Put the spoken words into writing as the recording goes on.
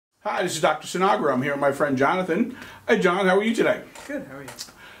Hi, this is Dr. Sinagra. I'm here with my friend Jonathan. Hi, John. How are you today? Good. How are you?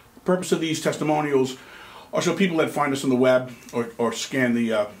 The purpose of these testimonials are so people that find us on the web or scan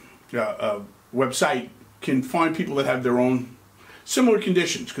the website can find people that have their own similar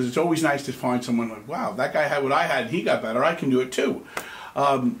conditions, because it's always nice to find someone like, wow, that guy had what I had and he got better. I can do it too.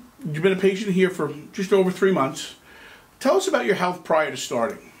 You've been a patient here for just over 3 months. Tell us about your health prior to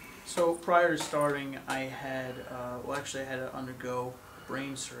starting. So prior to starting, I had, I had to undergo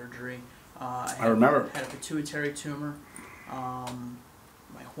brain surgery. I remember. Had a pituitary tumor.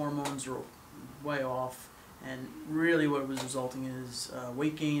 My hormones were way off, and really what it was resulting is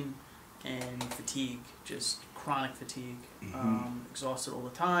weight gain and fatigue, just chronic fatigue. Exhausted all the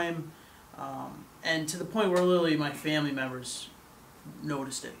time, and to the point where literally my family members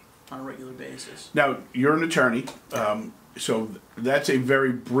noticed it on a regular basis. Now, you're an attorney, so that's a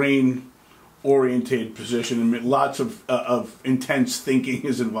very brain-oriented position, and lots of intense thinking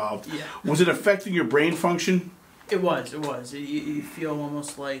is involved. Yeah. Was it affecting your brain function? It was. You feel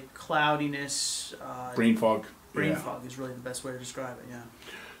almost like cloudiness. Brain fog. Brain fog is really the best way to describe it, yeah.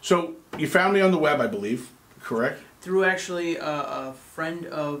 So, you found me on the web, I believe, correct? Through actually a friend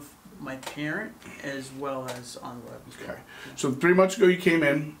of my parent, as well as on the web as well. Okay. So 3 months ago you came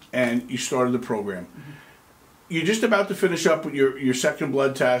in and you started the program. You're just about to finish up with your second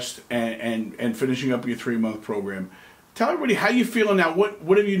blood test and finishing up your 3-month program. Tell everybody how you feeling now.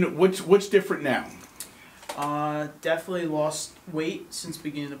 What have you? What's different now? Definitely lost weight since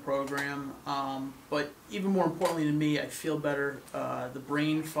beginning the program, but even more importantly to me, I feel better. The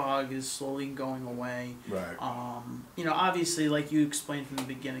brain fog is slowly going away. Right. You know, obviously, like you explained from the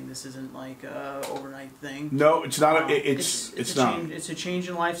beginning, this isn't like a overnight thing. No, it's not. It's not. It's a change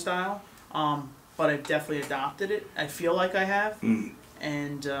in lifestyle, but I've definitely adopted it. I feel like I have,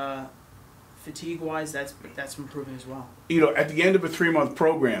 and fatigue-wise, that's improving as well. You know, at the end of a 3-month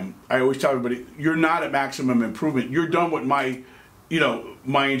program, I always tell everybody, you're not at maximum improvement. You're done with my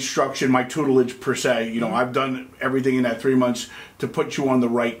instruction, my tutelage per se. You know, I've done everything in that 3 months to put you on the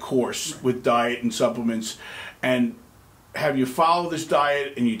right course with diet and supplements. And have you follow this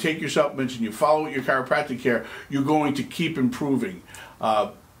diet and you take your supplements and you follow your chiropractic care, you're going to keep improving.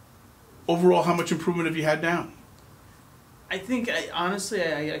 Overall, how much improvement have you had now? I think, honestly,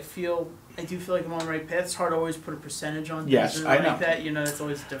 I do feel like I'm on the right path. It's hard to always put a percentage on things. Yes, I know. Like that, you know, it's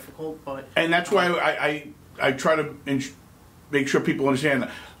always difficult. But and that's why I try to make sure people understand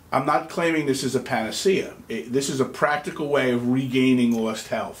that I'm not claiming this is a panacea. This is a practical way of regaining lost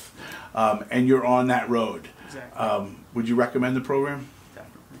health, and you're on that road. Exactly. Would you recommend the program?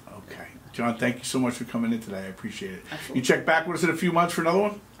 Definitely. Okay. John, thank you so much for coming in today. I appreciate it. Absolutely. You check back with us in a few months for another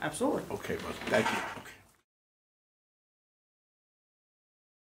one? Absolutely. Okay, bud. Thank you.